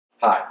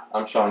Hi,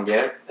 I'm Sean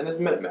Gannon, and this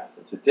is Minute Math,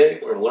 and today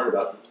we're going to learn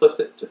about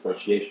implicit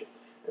differentiation.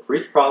 And for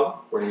each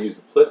problem, we're going to use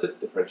implicit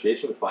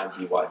differentiation to find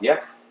dy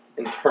dx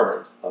in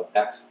terms of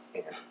x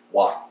and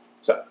y.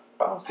 So,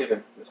 if I was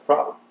given this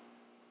problem,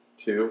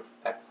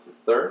 2x to the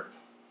third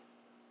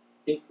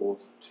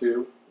equals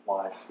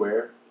 2y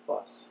squared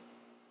plus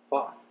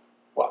 5.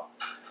 Well,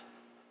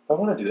 if I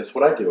want to do this,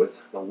 what I do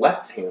is, on the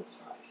left-hand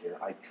side here,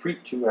 I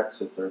treat 2x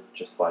to the third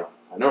just like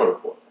I normally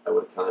would. I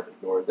would kind of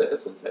ignore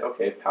this and say,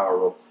 okay, power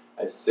rule,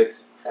 I have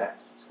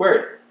 6x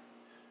squared here.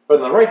 But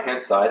on the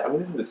right-hand side, I'm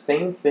going to do the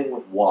same thing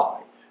with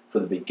y for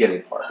the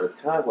beginning part. But it's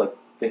kind of like,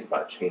 think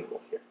about a chain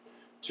rule here.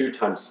 2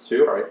 times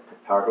 2, all right, the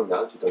power goes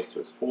down, 2 times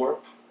 2 is 4.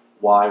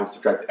 Y, we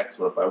subtract the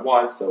exponent by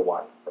 1, so y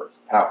is the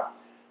first power.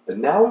 But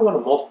now we want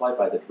to multiply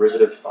by the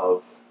derivative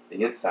of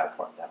the inside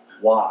part, that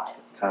y.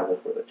 It's kind of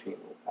like where the chain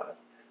rule kind of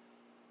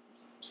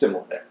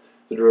similar there.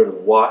 The derivative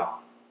of y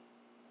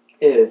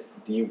is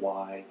dy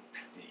dx,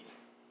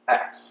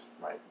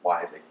 right?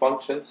 Y is a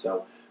function,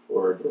 so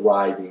we're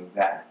deriving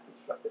that with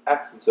respect to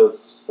x, and so it's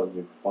some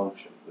new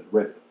function, the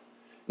derivative.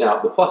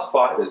 Now, the plus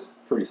 5 is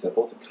pretty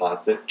simple. It's a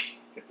constant.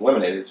 It gets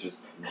eliminated. It's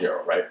just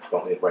 0, right?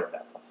 Don't need to write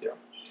that plus 0.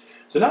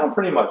 So now I'm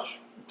pretty much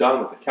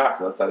done with the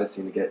calculus. I just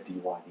need to get dy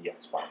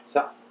dx by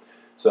itself.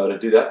 So to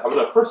do that, I'm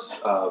going to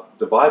first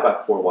divide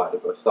by 4y to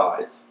both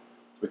sides.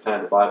 So we kind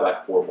of divide by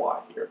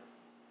 4y here.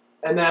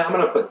 And then I'm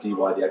going to put dy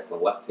dx on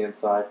the left-hand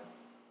side.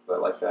 I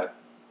like that.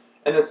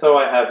 And then so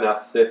I have now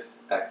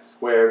 6x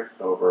squared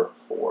over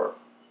 4y.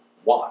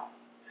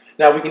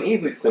 Now we can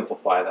easily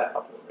simplify that.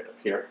 I'll put it right up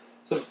here.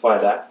 Simplify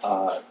that.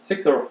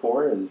 6 over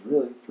 4 is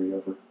really 3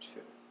 over 2.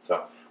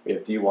 So we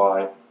have dy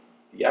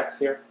dx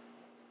here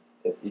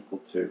is equal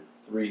to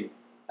 3x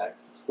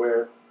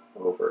squared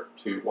over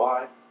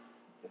 2y.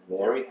 And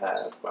there we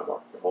have, my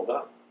marker, hold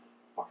up,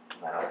 our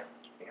final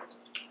answer.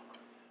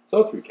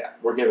 So let's recap.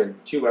 We're given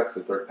 2x to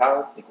the third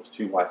power equals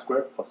 2y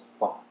squared plus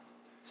 5.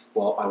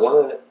 Well, I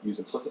want to use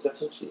implicit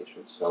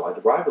differentiation, so I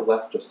derive the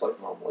left just like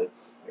normally.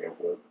 I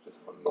would just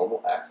a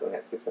normal x, and I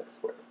had 6x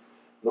squared.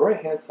 On the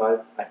right-hand side,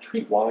 I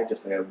treat y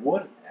just like I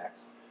would an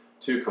x.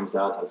 2 comes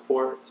down times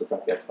 4,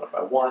 subtract the exponent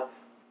by 1.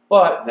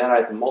 But then I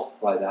have to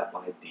multiply that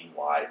by dy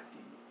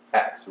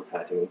dx. We're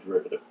kind of taking the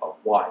derivative of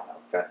y now.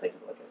 We're kind of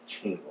thinking of like a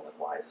chain rule, like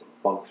y is some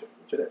function,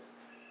 which it is.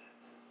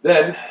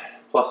 Then,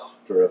 plus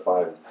derivative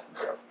 5 is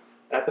 0.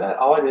 After that,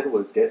 all I did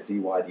was get dy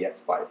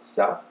dx by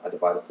itself. I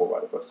divided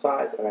 4y to both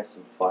sides, and I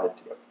simplified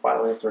to get the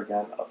final answer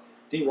again of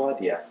dy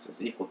dx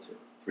is equal to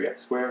 3x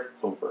squared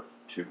over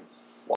 2y.